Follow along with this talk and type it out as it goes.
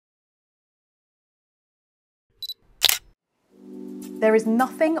There is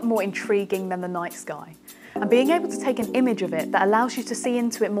nothing more intriguing than the night sky, and being able to take an image of it that allows you to see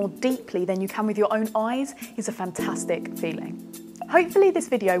into it more deeply than you can with your own eyes is a fantastic feeling. Hopefully this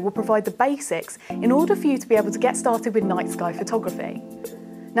video will provide the basics in order for you to be able to get started with night sky photography.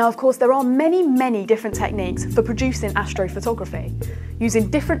 Now, of course, there are many different techniques for producing astrophotography.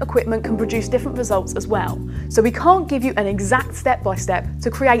 Using different equipment can produce different results as well, so we can't give you an exact step-by-step to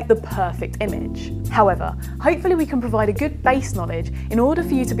create the perfect image. However, hopefully we can provide a good base knowledge in order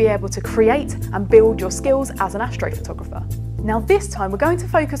for you to be able to create and build your skills as an astrophotographer. Now this time we're going to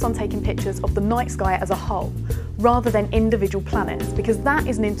focus on taking pictures of the night sky as a whole, rather than individual planets, because that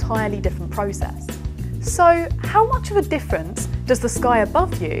is an entirely different process. So, how much of a difference does the sky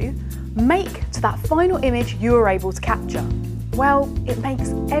above you make to that final image you are able to capture? Well, it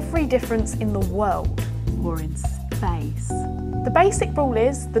makes every difference in the world, or in space. The basic rule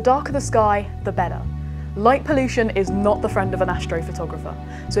is, the darker the sky, the better. Light pollution is not the friend of an astrophotographer.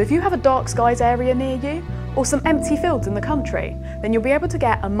 So if you have a dark skies area near you, or some empty fields in the country, then you'll be able to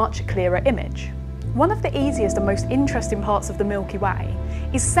get a much clearer image. One of the easiest and most interesting parts of the Milky Way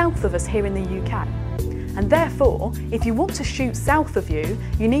is south of us here in the UK. And therefore, if you want to shoot south of you,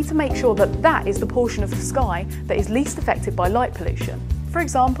 you need to make sure that that is the portion of the sky that is least affected by light pollution. For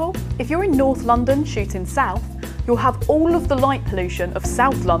example, if you're in North London shooting south, you'll have all of the light pollution of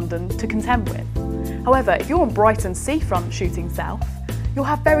South London to contend with. However, if you're on Brighton seafront shooting south, you'll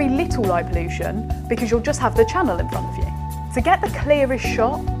have very little light pollution because you'll just have the channel in front of you. To get the clearest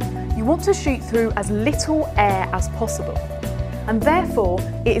shot, you want to shoot through as little air as possible. And therefore,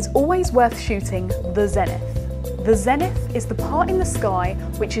 it is always worth shooting the zenith. The zenith is the part in the sky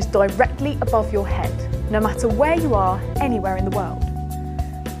which is directly above your head, no matter where you are, anywhere in the world.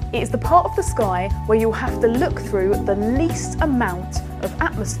 It is the part of the sky where you'll have to look through the least amount of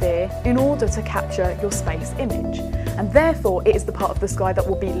atmosphere in order to capture your space image. And therefore, it is the part of the sky that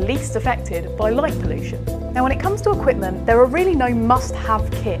will be least affected by light pollution. Now, when it comes to equipment, there are really no must-have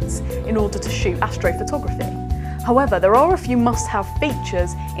kits in order to shoot astrophotography. However, there are a few must-have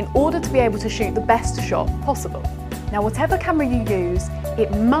features in order to be able to shoot the best shot possible. Now, whatever camera you use,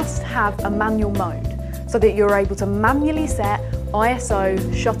 it must have a manual mode so that you're able to manually set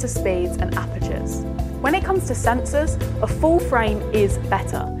ISO, shutter speeds and apertures. When it comes to sensors, a full frame is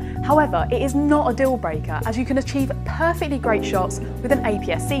better. However, it is not a deal breaker, as you can achieve perfectly great shots with an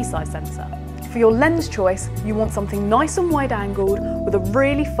APS-C size sensor. For your lens choice, you want something nice and wide angled with a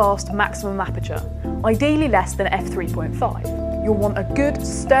really fast maximum aperture, ideally less than f3.5. You'll want a good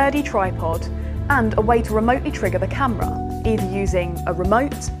sturdy tripod and a way to remotely trigger the camera, either using a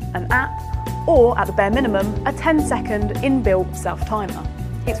remote, an app, or at the bare minimum, a 10-second inbuilt self-timer.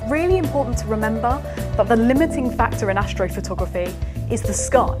 It's really important to remember that the limiting factor in astrophotography is the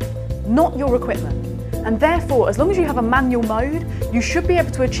sky, not your equipment. And therefore, as long as you have a manual mode, you should be able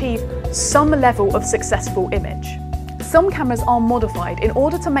to achieve some level of successful image. Some cameras are modified in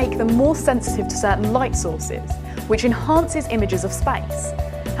order to make them more sensitive to certain light sources, which enhances images of space.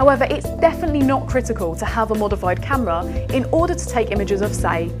 However, it's definitely not critical to have a modified camera in order to take images of,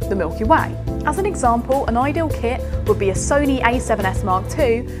 say, the Milky Way. As an example, an ideal kit would be a Sony a7S Mark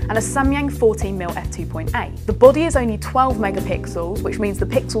II and a Samyang 14mm f2.8. The body is only 12 megapixels, which means the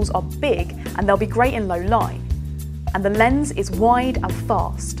pixels are big and they'll be great in low light. And the lens is wide and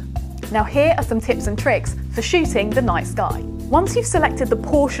fast. Now here are some tips and tricks for shooting the night sky. Once you've selected the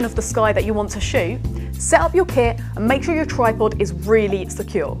portion of the sky that you want to shoot, set up your kit and make sure your tripod is really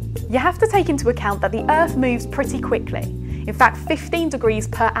secure. You have to take into account that the Earth moves pretty quickly, in fact 15 degrees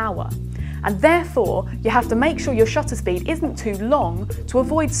per hour. And therefore, you have to make sure your shutter speed isn't too long to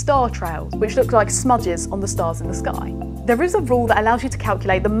avoid star trails, which look like smudges on the stars in the sky. There is a rule that allows you to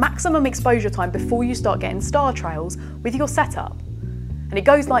calculate the maximum exposure time before you start getting star trails with your setup. And it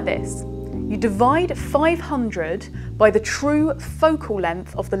goes like this. You divide 500 by the true focal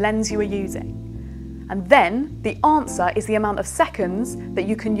length of the lens you are using. And then the answer is the amount of seconds that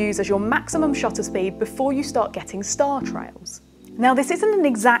you can use as your maximum shutter speed before you start getting star trails. Now, this isn't an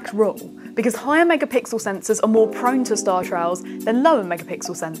exact rule, because higher megapixel sensors are more prone to star trails than lower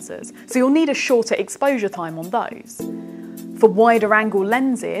megapixel sensors, so you'll need a shorter exposure time on those. For wider angle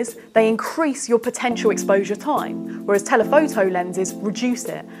lenses, they increase your potential exposure time, whereas telephoto lenses reduce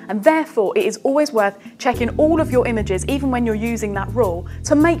it, and therefore it is always worth checking all of your images, even when you're using that rule,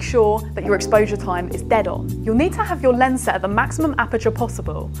 to make sure that your exposure time is dead on. You'll need to have your lens set at the maximum aperture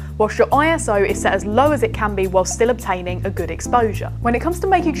possible, whilst your ISO is set as low as it can be while still obtaining a good exposure. When it comes to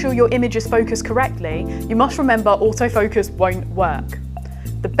making sure your image is focused correctly, you must remember autofocus won't work.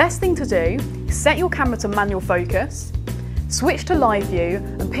 The best thing to do is set your camera to manual focus, switch to live view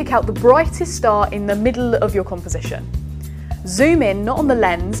and pick out the brightest star in the middle of your composition. zoom in not on the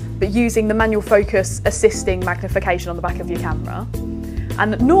lens, but using the manual focus assisting magnification on the back of your camera.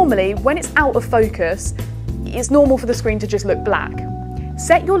 And normally, when it's out of focus, it's normal for the screen to just look black.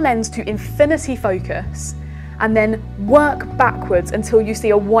 Set your lens to infinity focus and then work backwards until you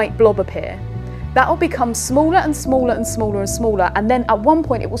see a white blob appear. That will become smaller and smaller and smaller and smaller, and then at one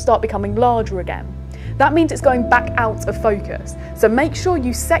point it will start becoming larger again. That means it's going back out of focus. So make sure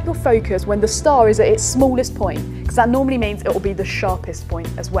you set your focus when the star is at its smallest point, because that normally means it will be the sharpest point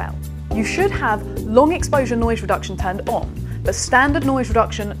as well. You should have long exposure noise reduction turned on, but standard noise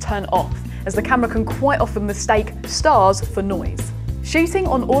reduction turned off, as the camera can quite often mistake stars for noise. Shooting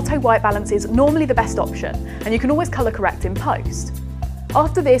on auto white balance is normally the best option, and you can always colour correct in post.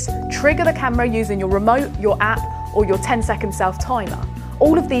 After this, trigger the camera using your remote, your app, or your 10-second self-timer.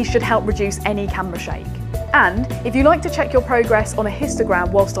 All of these should help reduce any camera shake. And if you like to check your progress on a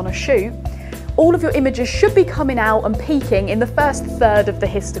histogram whilst on a shoot, all of your images should be coming out and peaking in the first third of the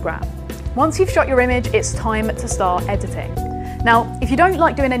histogram. Once you've shot your image, it's time to start editing. Now, if you don't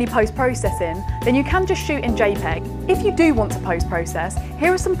like doing any post-processing, then you can just shoot in JPEG. If you do want to post-process,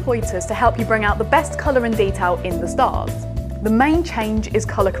 here are some pointers to help you bring out the best colour and detail in the stars. The main change is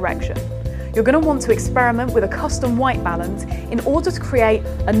colour correction. You're going to want to experiment with a custom white balance in order to create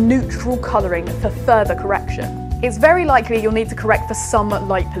a neutral colouring for further correction. It's very likely you'll need to correct for some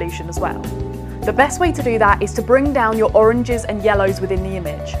light pollution as well. The best way to do that is to bring down your oranges and yellows within the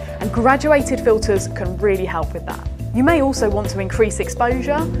image, and graduated filters can really help with that. You may also want to increase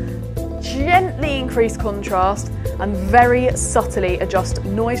exposure, gently increase contrast, and very subtly adjust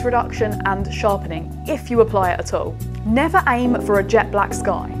noise reduction and sharpening if you apply it at all. Never aim for a jet black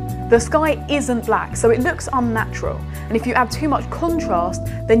sky. The sky isn't black, so it looks unnatural, and if you add too much contrast,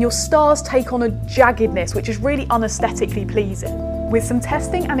 then your stars take on a jaggedness which is really unaesthetically pleasing. With some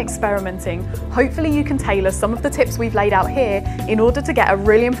testing and experimenting, hopefully you can tailor some of the tips we've laid out here in order to get a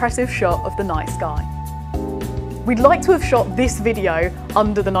really impressive shot of the night sky. We'd like to have shot this video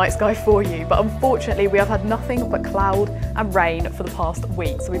under the night sky for you, but unfortunately we have had nothing but cloud and rain for the past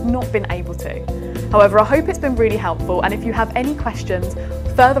week, so we've not been able to. However, I hope it's been really helpful, and if you have any questions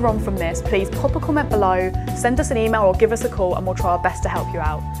further on from this, please pop a comment below, send us an email or give us a call, and we'll try our best to help you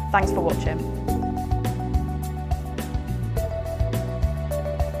out. Thanks for watching.